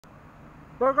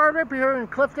Rippy here in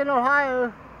Clifton,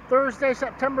 Ohio, Thursday,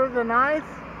 September the 9th.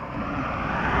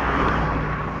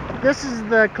 This is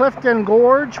the Clifton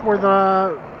Gorge where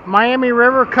the Miami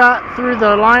River cut through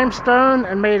the limestone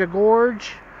and made a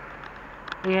gorge.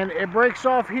 And it breaks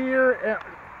off here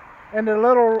and a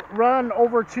little run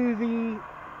over to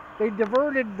they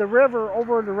diverted the river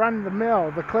over to run the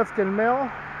mill, the Clifton Mill,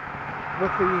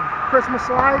 with the Christmas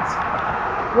lights.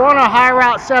 We're on a high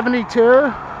route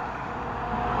 72.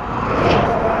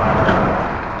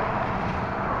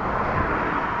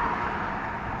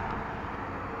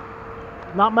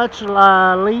 Not much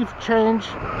leaf change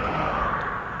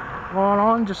going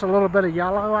on, just a little bit of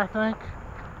yellow, I think.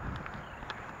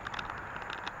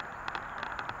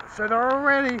 So they're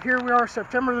already, here we are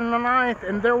September the 9th,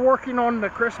 and they're working on the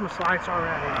Christmas lights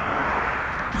already.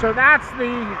 So that's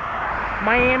the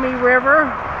Miami River.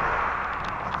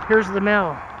 Here's the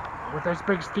mill with those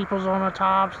big steeples on the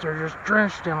tops. They're just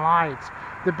drenched in lights.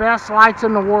 The best lights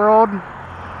in the world,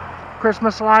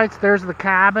 Christmas lights. There's the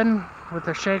cabin with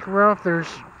the shake roof. There's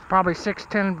probably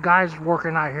 6-10 guys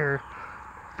working out here.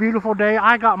 Beautiful day.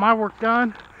 I got my work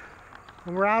done,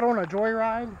 and we're out on a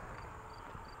joyride.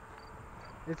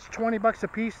 It's 20 bucks a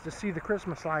piece to see the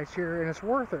Christmas lights here, and it's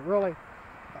worth it, really.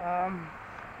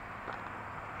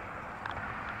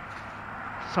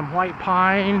 Some white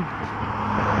pine.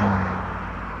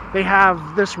 They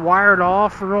have this wired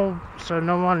off so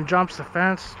no one jumps the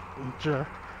fence.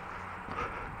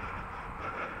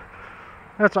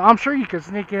 I'm sure you could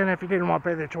sneak in if you didn't want to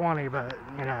pay the 20, but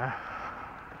you know,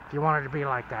 if you wanted to be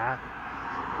like that.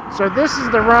 So this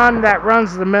is the run that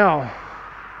runs the mill.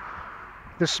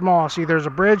 This small. See, there's a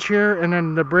bridge here, and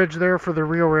then the bridge there for the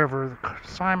real river.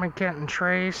 Simon, Kent, and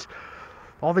Trace.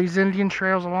 All these Indian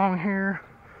trails along here.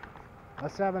 A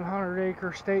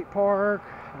 700-acre state park,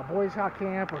 a Boy Scout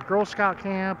camp, a Girl Scout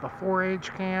camp, a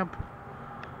 4-H camp,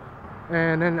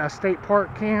 and then a state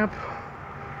park camp.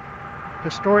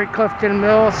 Historic Clifton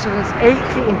Mill since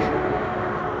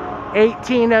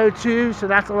 1802, so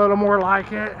that's a little more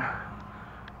like it.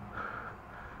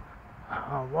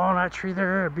 A walnut tree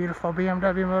there, a beautiful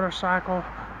BMW motorcycle.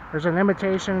 There's an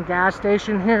imitation gas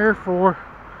station here for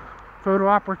photo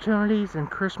opportunities and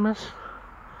Christmas.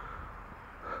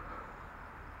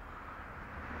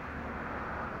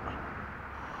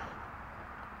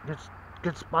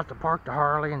 Good spot to park the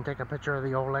Harley and take a picture of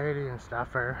the old lady and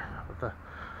stuff there with the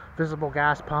visible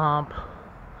gas pump.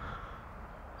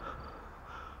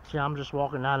 See, I'm just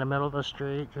walking down the middle of the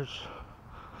street, just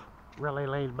really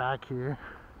laid back here.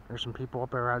 There's some people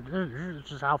up there. It's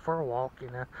just out for a walk, you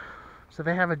know. So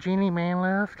they have a genie man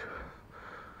lift.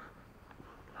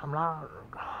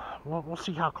 We'll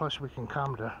see how close we can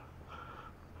come to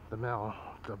the mill,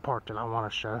 the part that I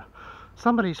want to show.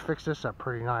 Somebody's fixed this up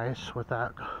pretty nice with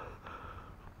that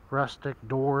rustic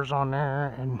doors on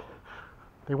there, and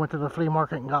they went to the flea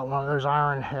market and got one of those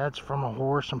iron heads from a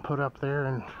horse and put up there,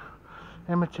 and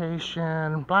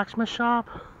imitation blacksmith shop.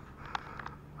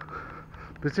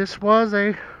 But this was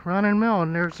a running mill,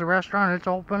 and there's the restaurant. It's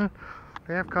open.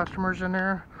 They have customers in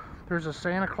there. There's a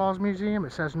Santa Claus museum.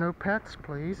 It says no pets,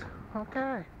 please.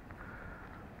 Okay.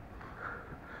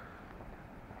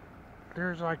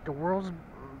 There's like the world's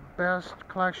best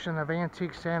collection of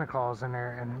antique Santa Claus in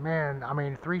there, and man, I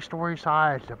mean, 3 stories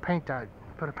high to paint that,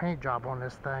 put a paint job on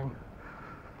this thing.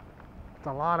 It's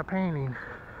a lot of painting.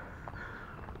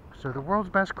 So the world's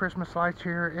best Christmas lights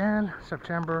here in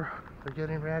September. They're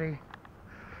getting ready.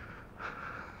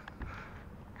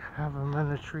 Have them in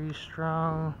the tree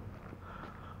strung.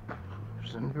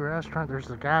 There's a new restaurant. There's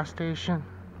the gas station.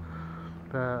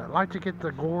 But I like to get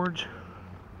the gorge.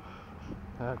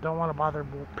 Don't want to bother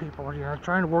people, you know,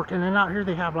 trying to work. And then out here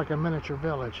they have like a miniature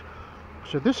village.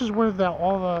 So this is where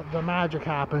all the magic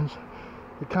happens.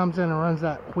 It comes in and runs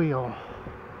that wheel.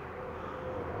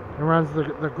 It runs the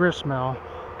grist mill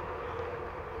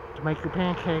to make your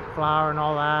pancake flour and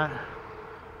all that.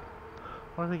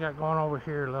 What do they got going over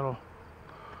here, little?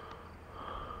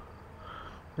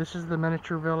 This is the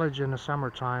miniature village in the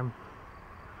summertime.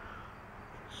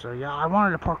 So yeah, I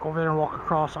wanted to park over there and walk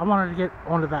across. I wanted to get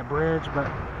onto that bridge, but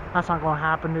that's not going to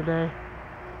happen today.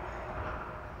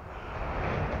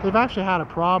 They've actually had a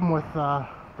problem with the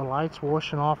lights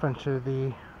washing off into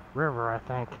the river, I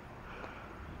think.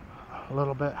 A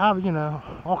little bit. You know,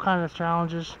 all kinds of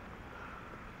challenges.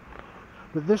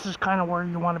 But this is kind of where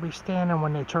you want to be standing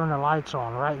when they turn the lights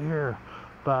on, right here.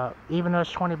 But even though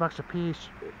it's 20 bucks a piece,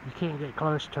 you can't get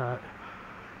close to it.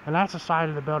 And that's the side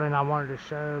of the building I wanted to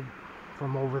show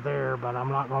from over there, but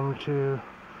I'm not going to.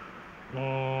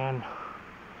 And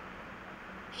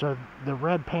so the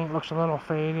red paint looks a little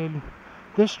faded.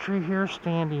 This tree here is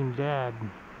standing dead.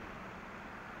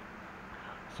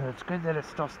 so it's good that it's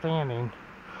still standing.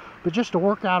 But just to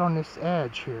work out on this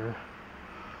edge here,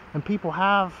 and people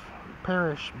have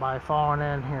perished by falling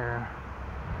in here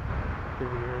through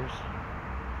the years.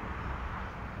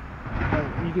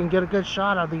 But you can get a good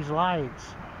shot of these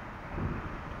lights.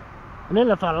 And then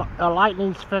if a light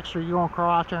needs fixed, are you gonna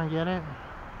crawl out there and get it?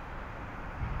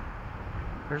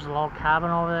 There's a log cabin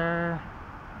over there.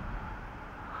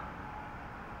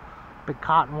 Big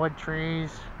cottonwood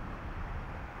trees.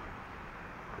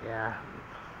 Yeah.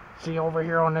 See, over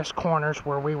here on this corner's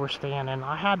where we were standing.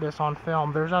 I had this on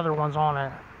film. There's other ones on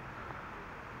it.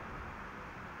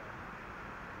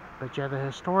 But yeah, the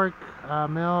historic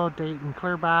mill dating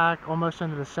clear back almost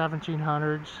into the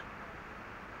 1700s.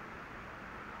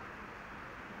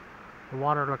 The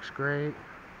water looks great.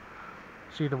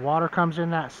 See, the water comes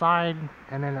in that side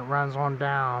and then it runs on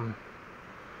down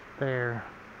there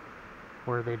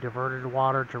where they diverted the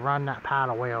water to run that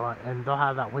paddle wheel, and they'll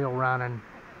have that wheel running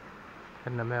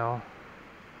in the mill.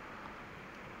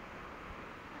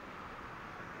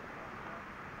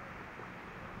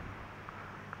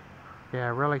 Yeah,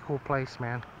 really cool place,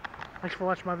 man. Thanks for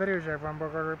watching my videos, everyone.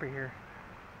 Rippy here.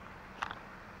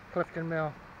 Clifton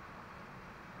Mill.